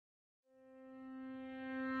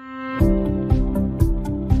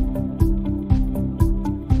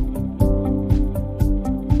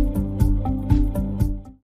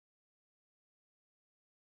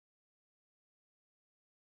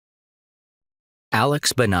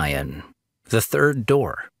Alex Banayan, The Third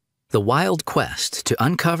Door, the wild quest to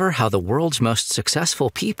uncover how the world's most successful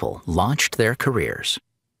people launched their careers.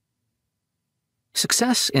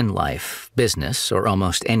 Success in life, business, or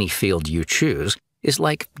almost any field you choose is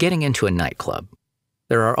like getting into a nightclub.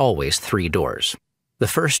 There are always 3 doors. The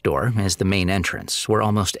first door is the main entrance, where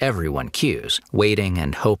almost everyone queues, waiting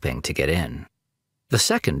and hoping to get in. The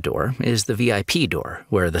second door is the VIP door,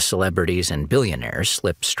 where the celebrities and billionaires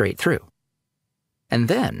slip straight through. And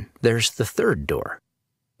then there's the third door.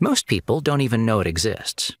 Most people don't even know it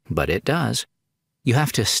exists, but it does. You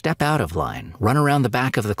have to step out of line, run around the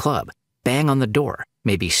back of the club, bang on the door,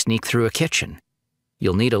 maybe sneak through a kitchen.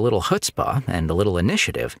 You'll need a little chutzpah and a little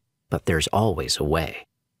initiative, but there's always a way.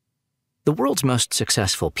 The world's most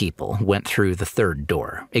successful people went through the third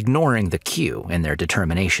door, ignoring the queue in their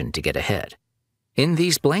determination to get ahead. In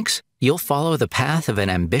these blinks, you'll follow the path of an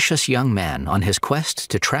ambitious young man on his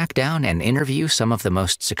quest to track down and interview some of the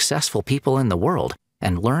most successful people in the world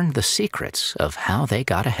and learn the secrets of how they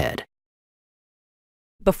got ahead.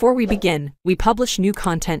 Before we begin, we publish new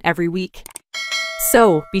content every week.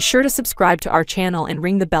 So, be sure to subscribe to our channel and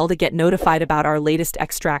ring the bell to get notified about our latest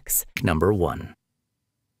extracts. Number 1.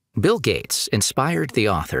 Bill Gates inspired the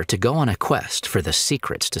author to go on a quest for the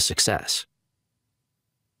secrets to success.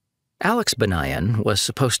 Alex Banayan was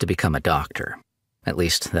supposed to become a doctor. At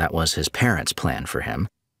least that was his parents' plan for him.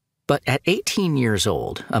 But at 18 years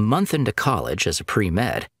old, a month into college as a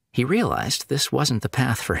pre-med, he realized this wasn't the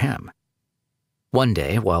path for him. One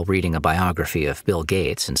day, while reading a biography of Bill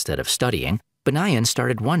Gates instead of studying, Banayan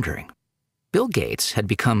started wondering. Bill Gates had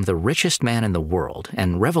become the richest man in the world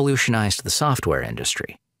and revolutionized the software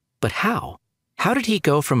industry. But how? How did he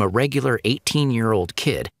go from a regular 18-year-old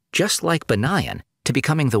kid, just like Banayan, to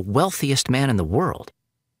becoming the wealthiest man in the world?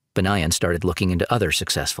 Banayan started looking into other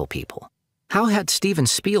successful people. How had Steven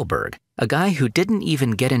Spielberg, a guy who didn't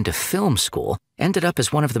even get into film school, ended up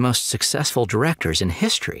as one of the most successful directors in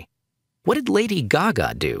history? What did Lady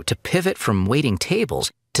Gaga do to pivot from waiting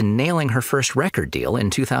tables to nailing her first record deal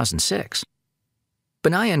in 2006?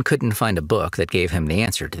 Banayan couldn't find a book that gave him the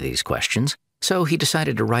answer to these questions, so he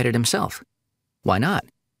decided to write it himself. Why not?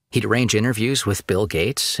 He'd arrange interviews with Bill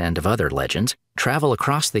Gates and of other legends, travel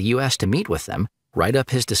across the U.S. to meet with them, write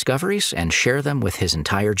up his discoveries, and share them with his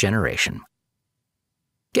entire generation.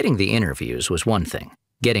 Getting the interviews was one thing.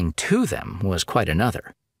 Getting to them was quite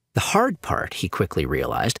another. The hard part, he quickly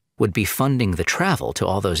realized, would be funding the travel to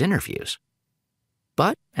all those interviews.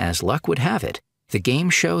 But, as luck would have it, the game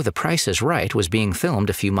show The Price is Right was being filmed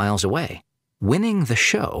a few miles away. Winning the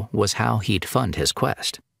show was how he'd fund his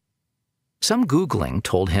quest. Some Googling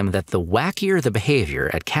told him that the wackier the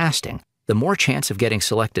behavior at casting, the more chance of getting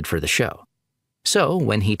selected for the show. So,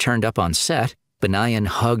 when he turned up on set, Banayan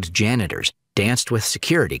hugged janitors, danced with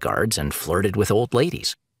security guards, and flirted with old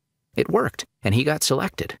ladies. It worked, and he got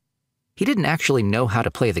selected. He didn't actually know how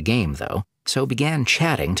to play the game, though, so began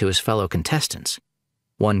chatting to his fellow contestants.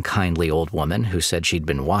 One kindly old woman who said she'd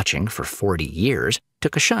been watching for 40 years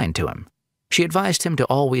took a shine to him. She advised him to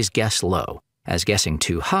always guess low, as guessing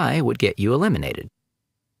too high would get you eliminated.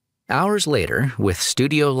 Hours later, with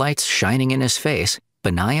studio lights shining in his face,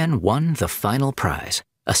 Banayan won the final prize,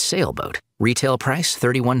 a sailboat, retail price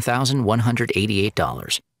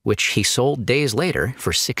 $31,188, which he sold days later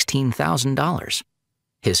for $16,000.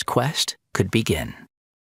 His quest could begin.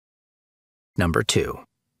 Number 2.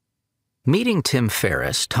 Meeting Tim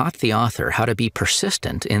Ferriss taught the author how to be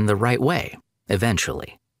persistent in the right way,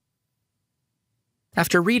 eventually.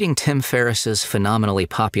 After reading Tim Ferriss's phenomenally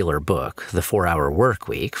popular book, The 4-Hour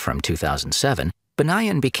Workweek from 2007,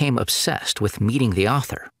 Banayan became obsessed with meeting the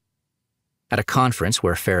author. At a conference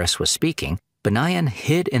where Ferriss was speaking, Banayan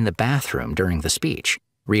hid in the bathroom during the speech,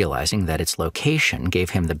 realizing that its location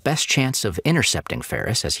gave him the best chance of intercepting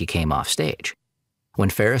Ferriss as he came off stage. When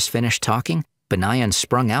Ferriss finished talking, Banayan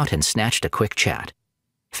sprung out and snatched a quick chat.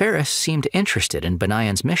 Ferriss seemed interested in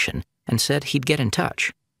Banayan's mission and said he'd get in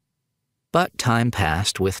touch. But time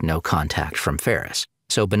passed with no contact from Ferriss,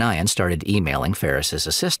 so Banayan started emailing Ferriss's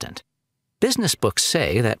assistant. Business books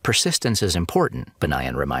say that persistence is important,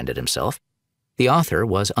 Banayan reminded himself. The author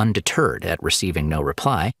was undeterred at receiving no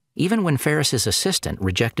reply, even when Ferriss's assistant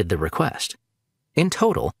rejected the request. In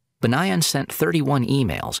total, Banayan sent 31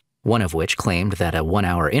 emails, one of which claimed that a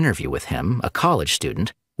 1-hour interview with him, a college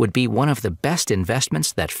student, would be one of the best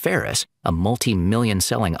investments that Ferriss, a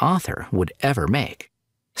multi-million-selling author, would ever make.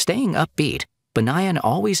 Staying upbeat, Banayan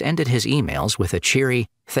always ended his emails with a cheery,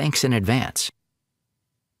 "Thanks in advance."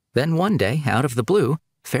 Then one day, out of the blue,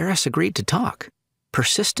 Ferriss agreed to talk.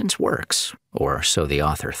 Persistence works, or so the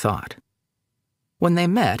author thought. When they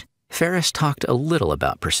met, Ferriss talked a little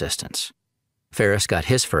about persistence. Ferris got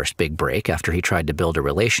his first big break after he tried to build a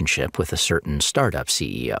relationship with a certain startup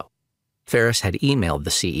CEO. Ferris had emailed the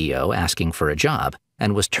CEO asking for a job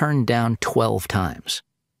and was turned down 12 times.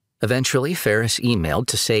 Eventually, Ferris emailed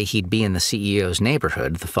to say he'd be in the CEO's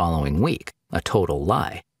neighborhood the following week, a total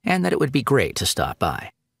lie, and that it would be great to stop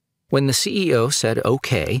by. When the CEO said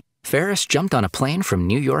okay, Ferris jumped on a plane from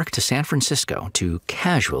New York to San Francisco to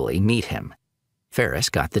casually meet him. Ferris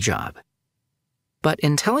got the job. But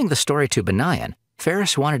in telling the story to Banayan,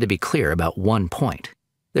 Ferris wanted to be clear about one point.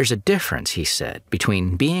 There's a difference, he said,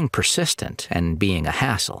 between being persistent and being a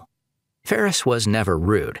hassle. Ferris was never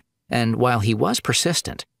rude, and while he was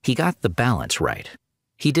persistent, he got the balance right.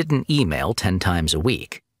 He didn't email 10 times a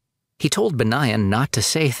week. He told Banayan not to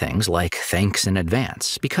say things like thanks in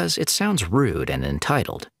advance because it sounds rude and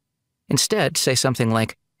entitled. Instead, say something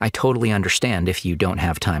like, I totally understand if you don't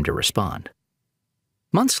have time to respond.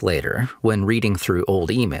 Months later, when reading through old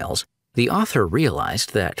emails, the author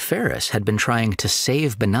realized that Ferris had been trying to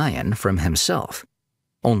save Banayan from himself.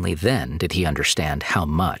 Only then did he understand how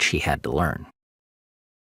much he had to learn.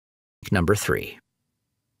 Number 3.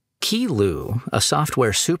 bilyeu, a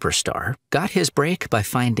software superstar, got his break by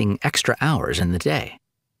finding extra hours in the day.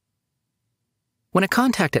 When a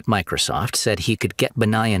contact at Microsoft said he could get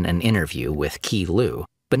Banayan an interview with bilyeu,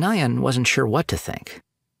 Banayan wasn't sure what to think.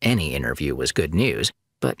 Any interview was good news,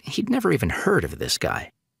 but he'd never even heard of this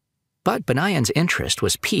guy. But Banayan's interest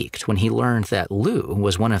was piqued when he learned that Liu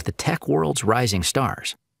was one of the tech world's rising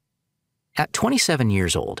stars. At 27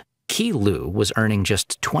 years old, bilyeu was earning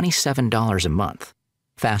just $27 a month.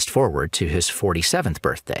 Fast forward to his 47th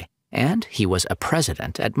birthday, and he was a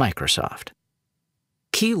president at Microsoft.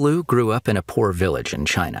 bilyeu grew up in a poor village in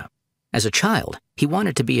China. As a child, he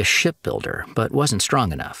wanted to be a shipbuilder but wasn't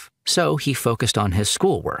strong enough, so he focused on his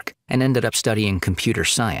schoolwork and ended up studying computer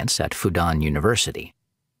science at Fudan University.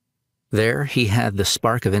 There, he had the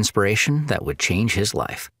spark of inspiration that would change his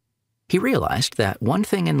life. He realized that one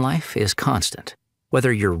thing in life is constant.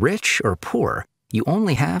 Whether you're rich or poor, you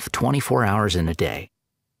only have 24 hours in a day.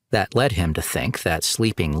 That led him to think that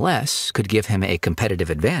sleeping less could give him a competitive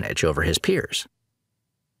advantage over his peers.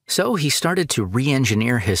 So he started to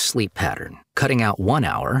re-engineer his sleep pattern, cutting out 1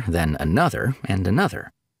 hour, then another, and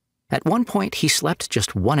another. At one point, he slept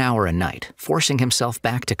just 1 hour a night, forcing himself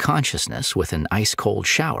back to consciousness with an ice-cold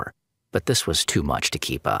shower, but this was too much to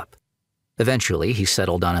keep up. Eventually, he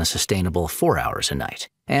settled on a sustainable 4 hours a night,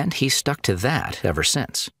 and he's stuck to that ever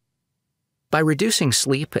since. By reducing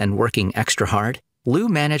sleep and working extra hard, Liu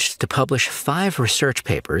managed to publish 5 research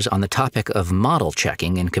papers on the topic of model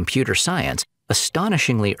checking in computer science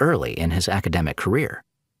astonishingly early in his academic career.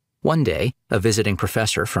 One day, a visiting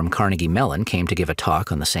professor from Carnegie Mellon came to give a talk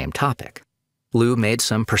on the same topic. Liu made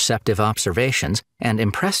some perceptive observations and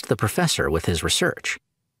impressed the professor with his research.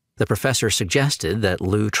 The professor suggested that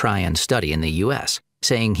Liu try and study in the U.S.,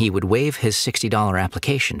 saying he would waive his $60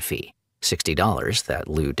 application fee, $60 that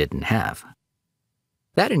Liu didn't have.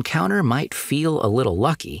 That encounter might feel a little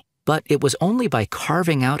lucky, but it was only by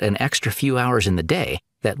carving out an extra few hours in the day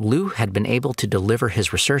that Liu had been able to deliver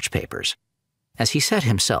his research papers. As he said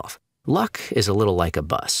himself, luck is a little like a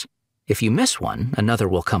bus. If you miss one, another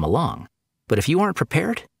will come along. But if you aren't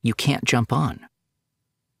prepared, you can't jump on.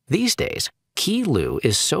 These days, bilyeu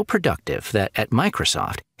is so productive that at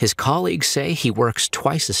Microsoft, his colleagues say he works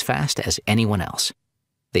twice as fast as anyone else.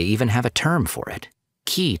 They even have a term for it,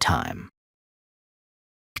 key time.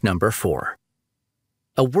 Number 4.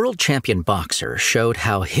 A world champion boxer showed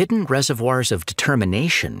how hidden reservoirs of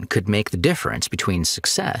determination could make the difference between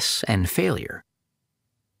success and failure.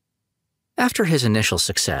 After his initial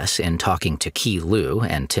success in talking to bilyeu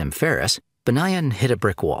and Tim Ferriss, Banayan hit a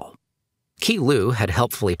brick wall. bilyeu had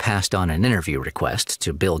helpfully passed on an interview request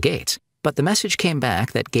to Bill Gates, but the message came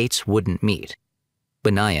back that Gates wouldn't meet.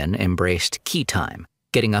 Banayan embraced key time,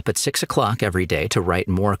 getting up at 6 o'clock every day to write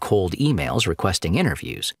more cold emails requesting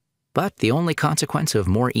interviews. But the only consequence of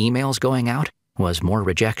more emails going out was more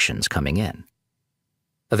rejections coming in.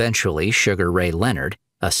 Eventually, Sugar Ray Leonard,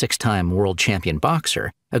 a 6-time world champion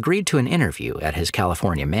boxer, agreed to an interview at his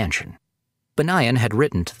California mansion. Banayan had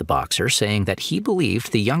written to the boxer saying that he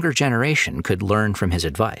believed the younger generation could learn from his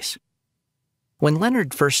advice. When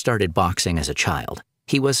Leonard first started boxing as a child,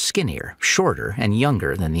 he was skinnier, shorter, and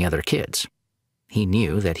younger than the other kids. He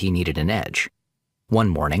knew that he needed an edge. One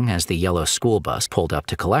morning, as the yellow school bus pulled up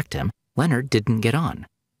to collect him, Leonard didn't get on.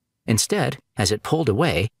 Instead, as it pulled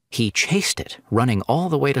away, he chased it, running all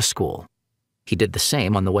the way to school. He did the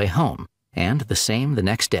same on the way home, and the same the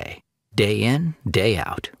next day. Day in, day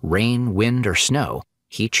out, rain, wind, or snow,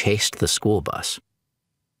 he chased the school bus.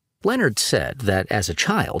 Leonard said that as a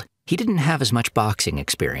child, He didn't have as much boxing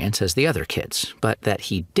experience as the other kids, but that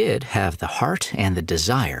he did have the heart and the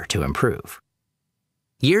desire to improve.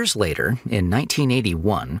 Years later, in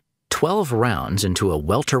 1981, 12 rounds into a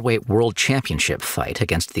welterweight world championship fight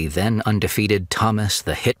against the then undefeated Thomas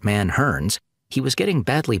the Hitman Hearns, he was getting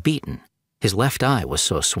badly beaten. His left eye was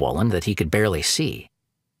so swollen that he could barely see.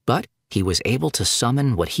 But he was able to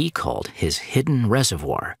summon what he called his hidden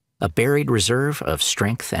reservoir, a buried reserve of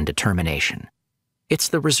strength and determination. "It's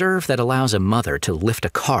the reserve that allows a mother to lift a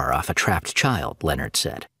car off a trapped child," Leonard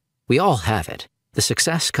said. "We all have it. The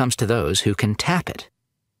success comes to those who can tap it."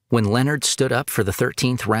 When Leonard stood up for the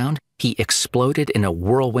 13th round, he exploded in a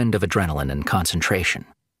whirlwind of adrenaline and concentration.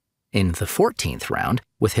 In the 14th round,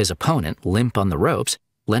 with his opponent limp on the ropes,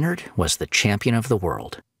 Leonard was the champion of the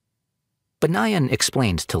world. Banayan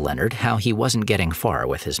explained to Leonard how he wasn't getting far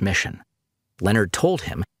with his mission. Leonard told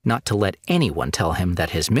him not to let anyone tell him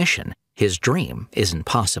that his mission, his dream, isn't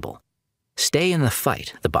possible. "Stay in the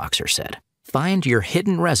fight," the boxer said. "Find your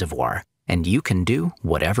hidden reservoir, and you can do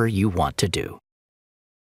whatever you want to do."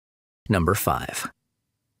 Number 5.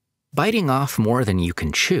 Biting off more than you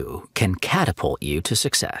can chew can catapult you to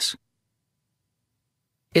success.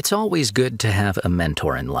 It's always good to have a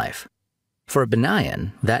mentor in life. For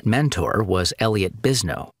Banayan, that mentor was Elliot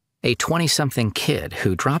Bisnow, a 20-something kid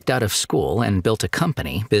who dropped out of school and built a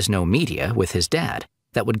company, Bisnow Media, with his dad,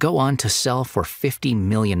 that would go on to sell for $50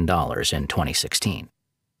 million in 2016.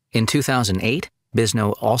 In 2008,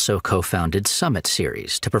 Bisnow also co-founded Summit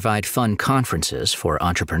Series to provide fun conferences for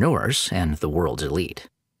entrepreneurs and the world's elite.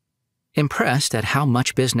 Impressed at how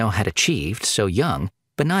much Bisnow had achieved so young,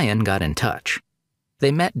 Banayan got in touch.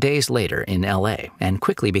 They met days later in LA and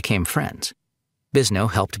quickly became friends.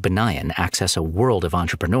 Bisnow helped Banayan access a world of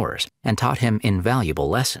entrepreneurs and taught him invaluable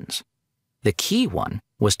lessons. The key one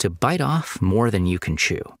was to bite off more than you can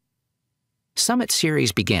chew. Summit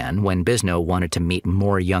Series began when Bisnow wanted to meet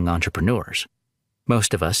more young entrepreneurs.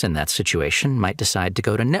 Most of us in that situation might decide to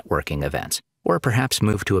go to networking events or perhaps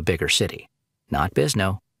move to a bigger city. Not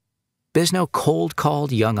Bisnow. Bisnow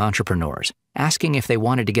cold-called young entrepreneurs, asking if they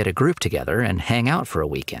wanted to get a group together and hang out for a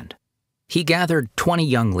weekend. He gathered 20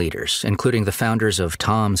 young leaders, including the founders of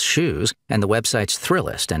Tom's Shoes and the websites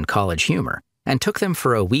Thrillist and College Humor, and took them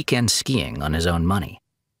for a weekend skiing on his own money.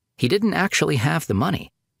 He didn't actually have the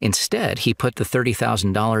money. Instead, he put the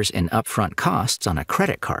 $30,000 in upfront costs on a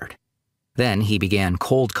credit card. Then he began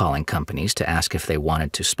cold-calling companies to ask if they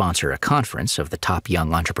wanted to sponsor a conference of the top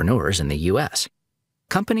young entrepreneurs in the U.S.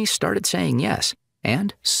 Companies started saying yes,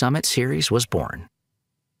 and Summit Series was born.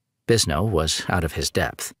 Bisnow was out of his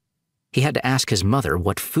depth. He had to ask his mother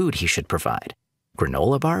what food he should provide.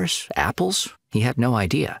 Granola bars? Apples? He had no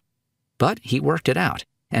idea. But he worked it out,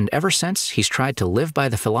 and ever since he's tried to live by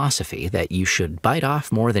the philosophy that you should bite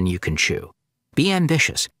off more than you can chew. Be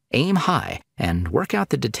ambitious, aim high, and work out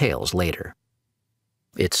the details later.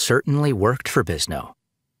 It certainly worked for Bisnow.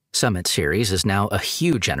 Summit Series is now a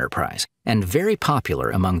huge enterprise and very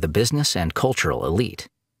popular among the business and cultural elite.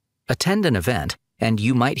 Attend an event, and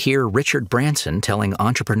you might hear Richard Branson telling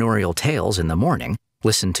entrepreneurial tales in the morning,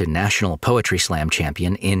 listen to National Poetry Slam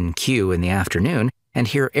champion In Q in the afternoon, and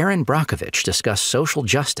hear Aaron Brockovich discuss social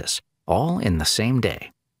justice, all in the same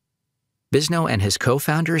day. Bisnow and his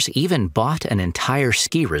co-founders even bought an entire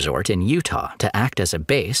ski resort in Utah to act as a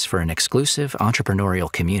base for an exclusive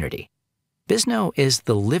entrepreneurial community. Bisnow is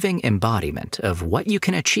the living embodiment of what you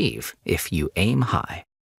can achieve if you aim high.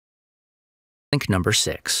 Link number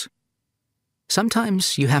 6.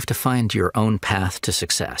 Sometimes you have to find your own path to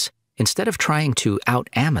success instead of trying to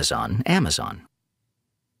out-Amazon Amazon.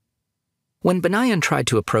 When Banayan tried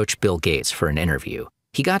to approach Bill Gates for an interview,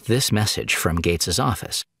 he got this message from Gates's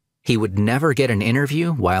office. He would never get an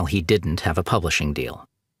interview while he didn't have a publishing deal.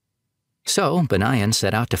 So Banayan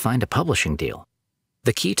set out to find a publishing deal.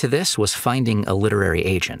 The key to this was finding a literary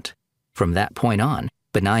agent. From that point on,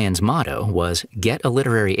 Banayan's motto was, "Get a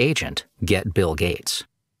literary agent, get Bill Gates."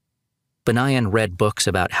 Banayan read books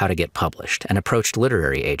about how to get published and approached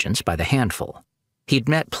literary agents by the handful. He'd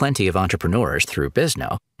met plenty of entrepreneurs through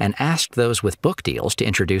Bisnow and asked those with book deals to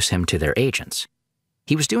introduce him to their agents.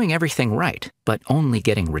 He was doing everything right, but only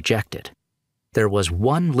getting rejected. There was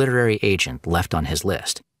one literary agent left on his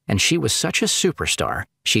list, and she was such a superstar,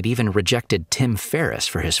 she'd even rejected Tim Ferriss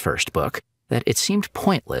for his first book, that it seemed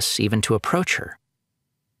pointless even to approach her.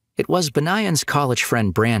 It was Banayan's college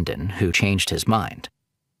friend Brandon who changed his mind.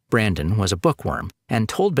 Brandon was a bookworm and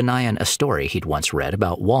told Banayan a story he'd once read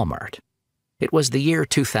about Walmart. It was the year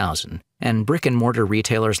 2000, and brick-and-mortar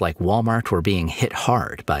retailers like Walmart were being hit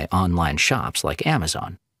hard by online shops like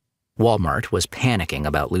Amazon. Walmart was panicking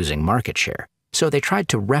about losing market share, So they tried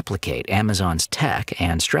to replicate Amazon's tech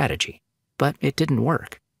and strategy, but it didn't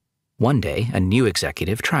work. One day, a new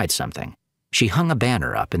executive tried something. She hung a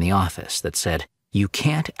banner up in the office that said, "You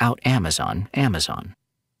can't out-Amazon Amazon."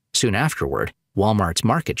 Soon afterward, Walmart's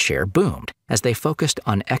market share boomed as they focused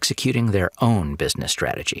on executing their own business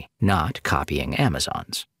strategy, not copying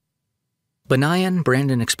Amazon's. Banayan,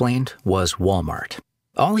 Brandon explained, was Walmart.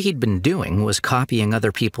 All he'd been doing was copying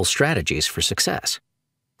other people's strategies for success.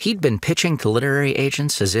 He'd been pitching to literary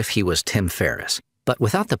agents as if he was Tim Ferriss, but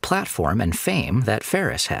without the platform and fame that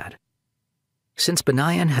Ferriss had. Since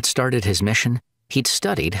Banayan had started his mission, he'd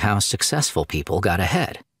studied how successful people got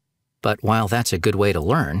ahead. But while that's a good way to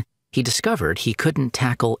learn, he discovered he couldn't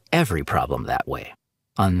tackle every problem that way.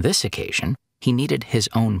 On this occasion, he needed his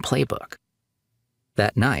own playbook.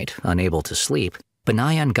 That night, unable to sleep,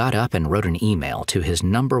 Banayan got up and wrote an email to his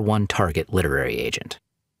 #1 target literary agent.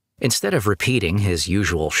 Instead of repeating his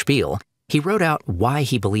usual spiel, he wrote out why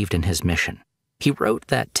he believed in his mission. He wrote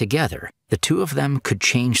that together, the two of them could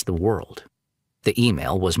change the world. The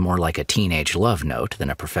email was more like a teenage love note than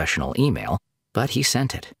a professional email, but he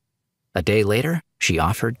sent it. A day later, she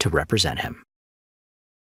offered to represent him.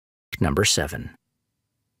 Number 7.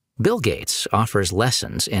 Bill Gates offers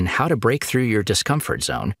lessons in how to break through your discomfort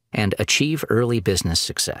zone and achieve early business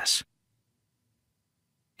success.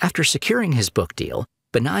 After securing his book deal,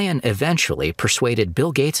 Banayan eventually persuaded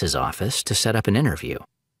Bill Gates' office to set up an interview.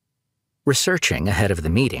 Researching ahead of the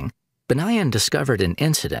meeting, Banayan discovered an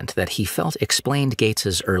incident that he felt explained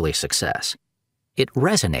Gates' early success. It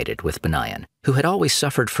resonated with Banayan, who had always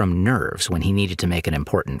suffered from nerves when he needed to make an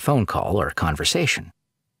important phone call or conversation.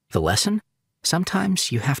 The lesson?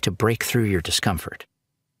 Sometimes you have to break through your discomfort.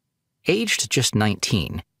 Aged just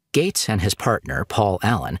 19, Gates and his partner, Paul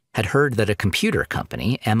Allen, had heard that a computer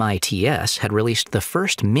company, MITS, had released the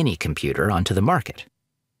first mini-computer onto the market.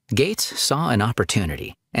 Gates saw an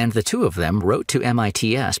opportunity, and the two of them wrote to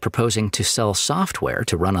MITS proposing to sell software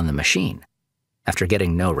to run on the machine. After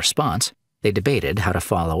getting no response, they debated how to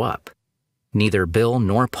follow up. Neither Bill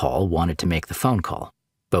nor Paul wanted to make the phone call.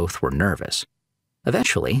 Both were nervous.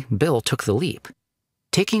 Eventually, Bill took the leap.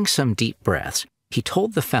 Taking some deep breaths, he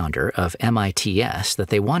told the founder of MITS that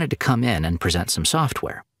they wanted to come in and present some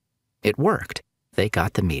software. It worked. They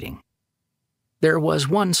got the meeting. There was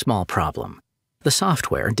one small problem. The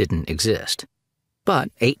software didn't exist. But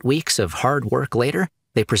 8 weeks of hard work later,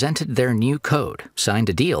 they presented their new code, signed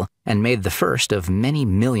a deal, and made the first of many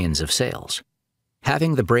millions of sales.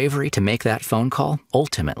 Having the bravery to make that phone call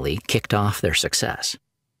ultimately kicked off their success.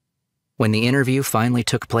 When the interview finally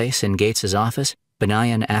took place in Gates' office,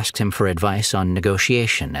 Banayan asked him for advice on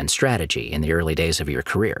negotiation and strategy in the early days of your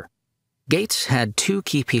career. Gates had 2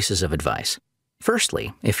 key pieces of advice.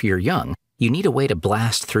 Firstly, if you're young, you need a way to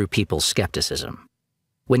blast through people's skepticism.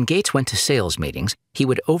 When Gates went to sales meetings, he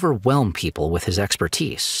would overwhelm people with his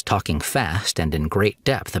expertise, talking fast and in great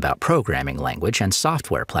depth about programming language and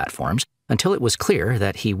software platforms until it was clear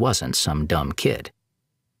that he wasn't some dumb kid.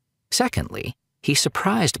 Secondly, he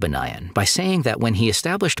surprised Banayan by saying that when he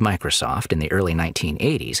established Microsoft in the early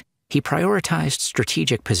 1980s, he prioritized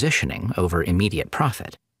strategic positioning over immediate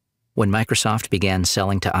profit. When Microsoft began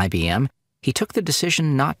selling to IBM, he took the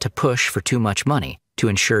decision not to push for too much money to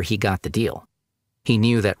ensure he got the deal. He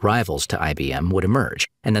knew that rivals to IBM would emerge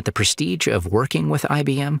and that the prestige of working with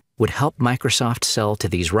IBM would help Microsoft sell to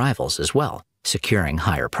these rivals as well, securing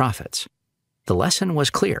higher profits. The lesson was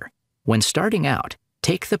clear. When starting out,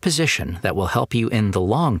 take the position that will help you in the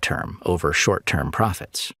long term over short-term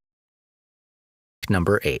profits.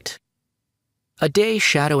 Number 8. A day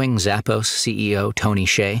shadowing Zappos CEO Tony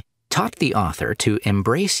Hsieh taught the author to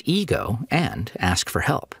embrace ego and ask for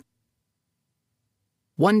help.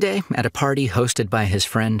 One day, at a party hosted by his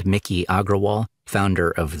friend Mickey Agrawal,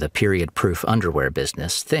 founder of the period-proof underwear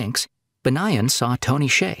business Thinx, Banayan saw Tony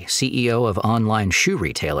Hsieh, CEO of online shoe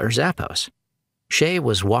retailer Zappos. Hsieh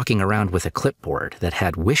was walking around with a clipboard that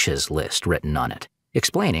had wishes list written on it,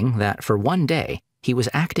 explaining that for one day he was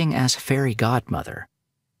acting as fairy godmother.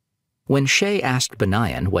 When Hsieh asked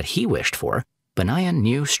Banayan what he wished for, Banayan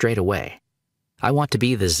knew straight away. "I want to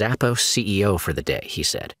be the Zappos CEO for the day," he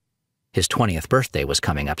said. His 20th birthday was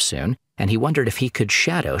coming up soon, and he wondered if he could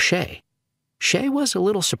shadow Hsieh. Hsieh was a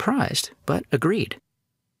little surprised, but agreed.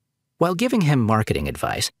 While giving him marketing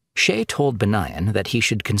advice, Hsieh told Banayan that he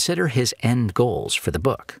should consider his end goals for the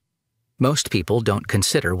book. Most people don't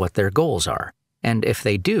consider what their goals are, and if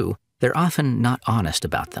they do, they're often not honest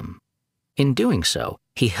about them. In doing so,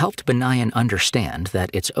 he helped Banayan understand that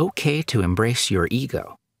it's okay to embrace your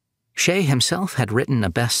ego. Hsieh himself had written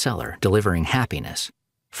a bestseller, Delivering Happiness.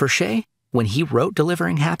 For Hsieh, when he wrote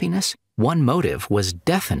Delivering Happiness, one motive was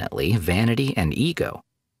definitely vanity and ego.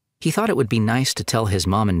 He thought it would be nice to tell his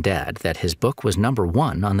mom and dad that his book was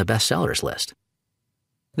 #1 on the bestsellers list.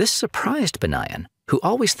 This surprised Banayan, who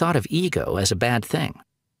always thought of ego as a bad thing.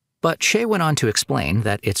 But Shea went on to explain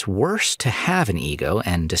that it's worse to have an ego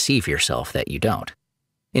and deceive yourself that you don't.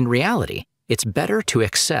 In reality, it's better to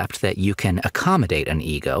accept that you can accommodate an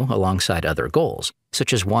ego alongside other goals,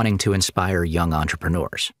 such as wanting to inspire young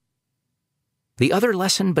entrepreneurs. The other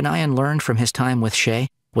lesson Banayan learned from his time with Shea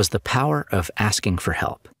was the power of asking for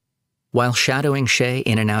help. While shadowing Shea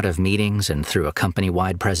in and out of meetings and through a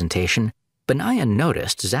company-wide presentation, Banayan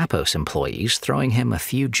noticed Zappos employees throwing him a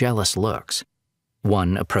few jealous looks.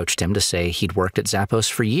 One approached him to say he'd worked at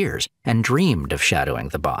Zappos for years and dreamed of shadowing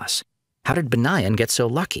the boss. How did Banayan get so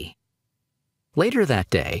lucky? Later that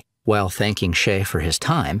day, while thanking Shea for his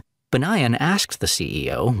time, Banayan asked the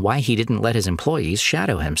CEO why he didn't let his employees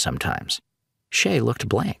shadow him sometimes. Shea looked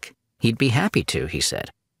blank. He'd be happy to, he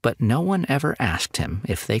said, but no one ever asked him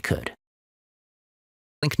if they could.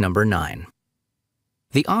 Link number 9.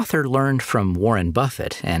 The author learned from Warren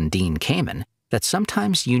Buffett and Dean Kamen that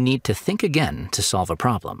sometimes you need to think again to solve a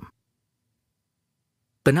problem.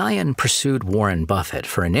 Banayan pursued Warren Buffett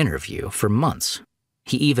for an interview for months.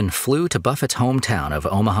 He even flew to Buffett's hometown of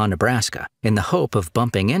Omaha, Nebraska, in the hope of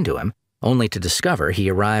bumping into him, only to discover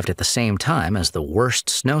he arrived at the same time as the worst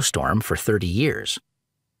snowstorm for 30 years.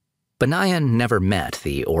 Banayan never met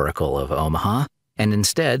the Oracle of Omaha, and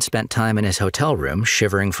instead spent time in his hotel room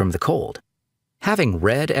shivering from the cold. Having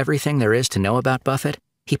read everything there is to know about Buffett,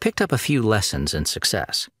 he picked up a few lessons in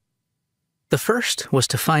success. The first was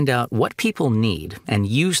to find out what people need and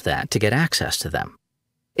use that to get access to them.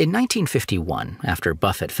 In 1951, after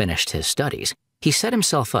Buffett finished his studies, he set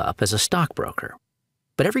himself up as a stockbroker.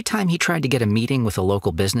 But every time he tried to get a meeting with a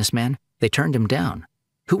local businessman, they turned him down.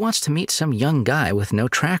 Who wants to meet some young guy with no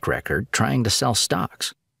track record trying to sell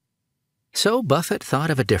stocks? So Buffett thought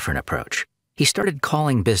of a different approach. He started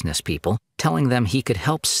calling business people, telling them he could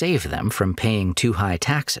help save them from paying too high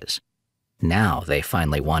taxes. Now they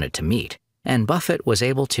finally wanted to meet, and Buffett was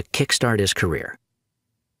able to kickstart his career.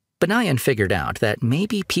 Banayan figured out that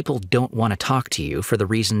maybe people don't want to talk to you for the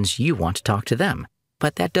reasons you want to talk to them,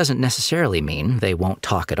 but that doesn't necessarily mean they won't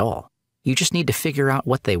talk at all. You just need to figure out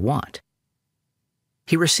what they want.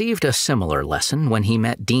 He received a similar lesson when he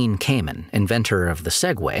met Dean Kamen, inventor of the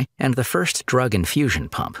Segway and the first drug infusion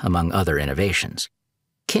pump, among other innovations.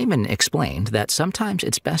 Kamen explained that sometimes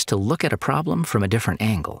it's best to look at a problem from a different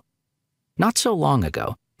angle. Not so long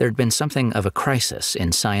ago, there'd been something of a crisis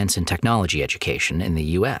in science and technology education in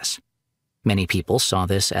the U.S. Many people saw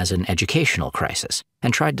this as an educational crisis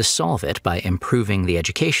and tried to solve it by improving the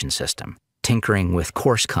education system, tinkering with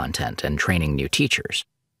course content and training new teachers.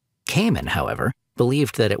 Kamen, however,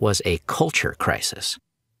 believed that it was a culture crisis.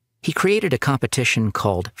 He created a competition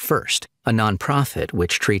called FIRST, a nonprofit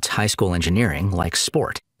which treats high school engineering like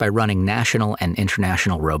sport by running national and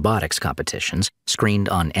international robotics competitions screened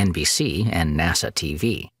on NBC and NASA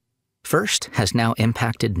TV. FIRST has now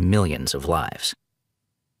impacted millions of lives.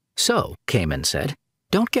 So, Kamen said,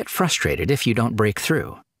 don't get frustrated if you don't break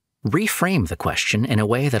through. Reframe the question in a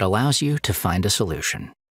way that allows you to find a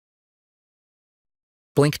solution.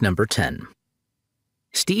 Blink number 10.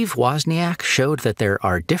 Steve Wozniak showed that there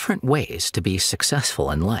are different ways to be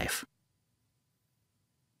successful in life.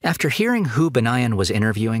 After hearing who Banayan was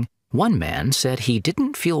interviewing, one man said he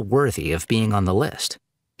didn't feel worthy of being on the list.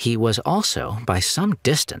 He was also, by some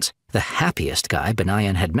distance, the happiest guy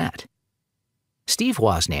Banayan had met. Steve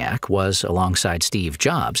Wozniak was, alongside Steve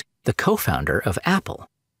Jobs, the co-founder of Apple.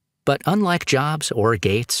 But unlike Jobs or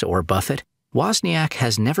Gates or Buffett, Wozniak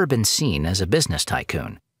has never been seen as a business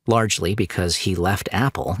tycoon, largely because he left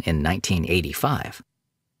Apple in 1985.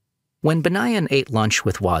 When Banayan ate lunch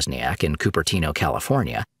with Wozniak in Cupertino,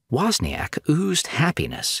 California, Wozniak oozed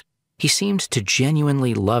happiness. He seemed to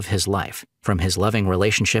genuinely love his life, from his loving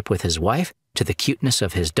relationship with his wife to the cuteness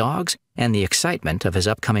of his dogs and the excitement of his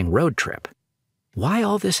upcoming road trip. Why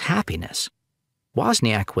all this happiness?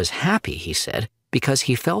 Wozniak was happy, he said, because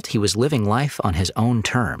he felt he was living life on his own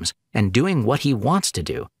terms and doing what he wants to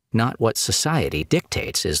do, not what society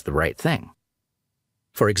dictates is the right thing.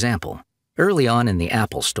 For example, early on in the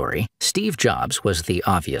Apple story, Steve Jobs was the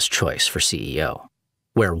obvious choice for CEO.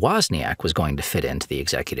 Where Wozniak was going to fit into the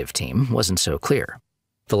executive team wasn't so clear.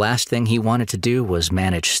 The last thing he wanted to do was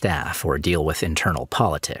manage staff or deal with internal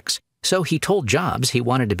politics, so he told Jobs he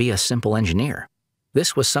wanted to be a simple engineer.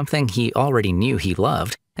 This was something he already knew he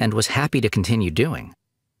loved and was happy to continue doing.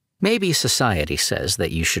 Maybe society says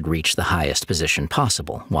that you should reach the highest position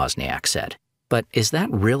possible, Wozniak said. But is that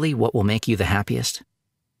really what will make you the happiest?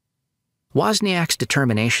 Wozniak's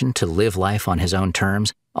determination to live life on his own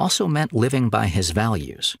terms also meant living by his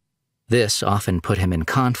values. This often put him in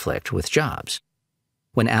conflict with Jobs.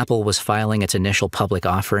 When Apple was filing its initial public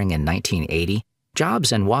offering in 1980,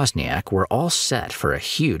 Jobs and Wozniak were all set for a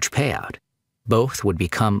huge payout. Both would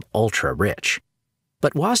become ultra-rich.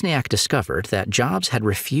 But Wozniak discovered that Jobs had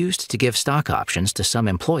refused to give stock options to some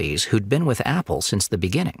employees who'd been with Apple since the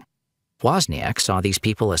beginning. Wozniak saw these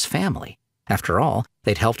people as family. After all,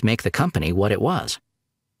 they'd helped make the company what it was.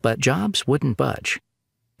 But Jobs wouldn't budge.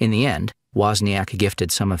 In the end, Wozniak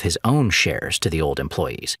gifted some of his own shares to the old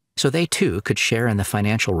employees, so they too could share in the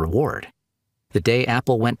financial reward. The day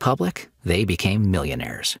Apple went public, they became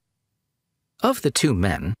millionaires. Of the two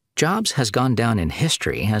men, Jobs has gone down in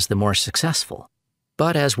history as the more successful.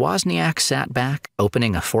 But as Wozniak sat back,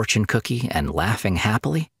 opening a fortune cookie and laughing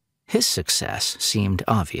happily, his success seemed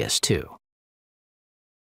obvious too.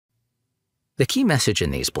 The key message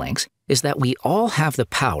in these blinks is that we all have the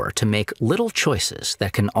power to make little choices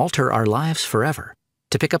that can alter our lives forever.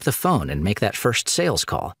 To pick up the phone and make that first sales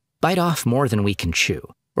call, bite off more than we can chew,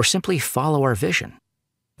 or simply follow our vision.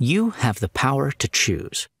 You have the power to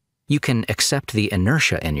choose. You can accept the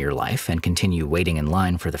inertia in your life and continue waiting in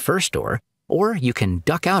line for the first door, or you can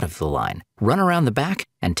duck out of the line, run around the back,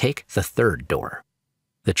 and take the third door.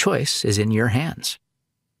 The choice is in your hands.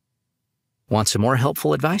 Want some more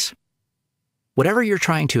helpful advice? Whatever you're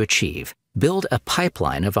trying to achieve, build a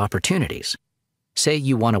pipeline of opportunities. Say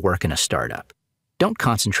you want to work in a startup. Don't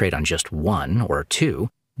concentrate on just one or two.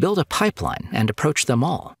 Build a pipeline and approach them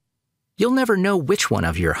all. You'll never know which one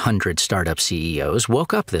of your 100 startup CEOs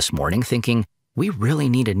woke up this morning thinking, we really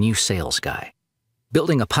need a new sales guy.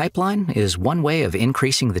 Building a pipeline is one way of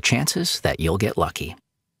increasing the chances that you'll get lucky.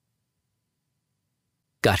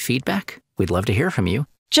 Got feedback? We'd love to hear from you.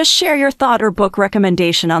 Just share your thought or book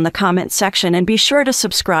recommendation on the comments section and be sure to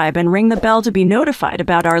subscribe and ring the bell to be notified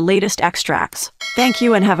about our latest extracts. Thank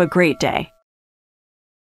you and have a great day.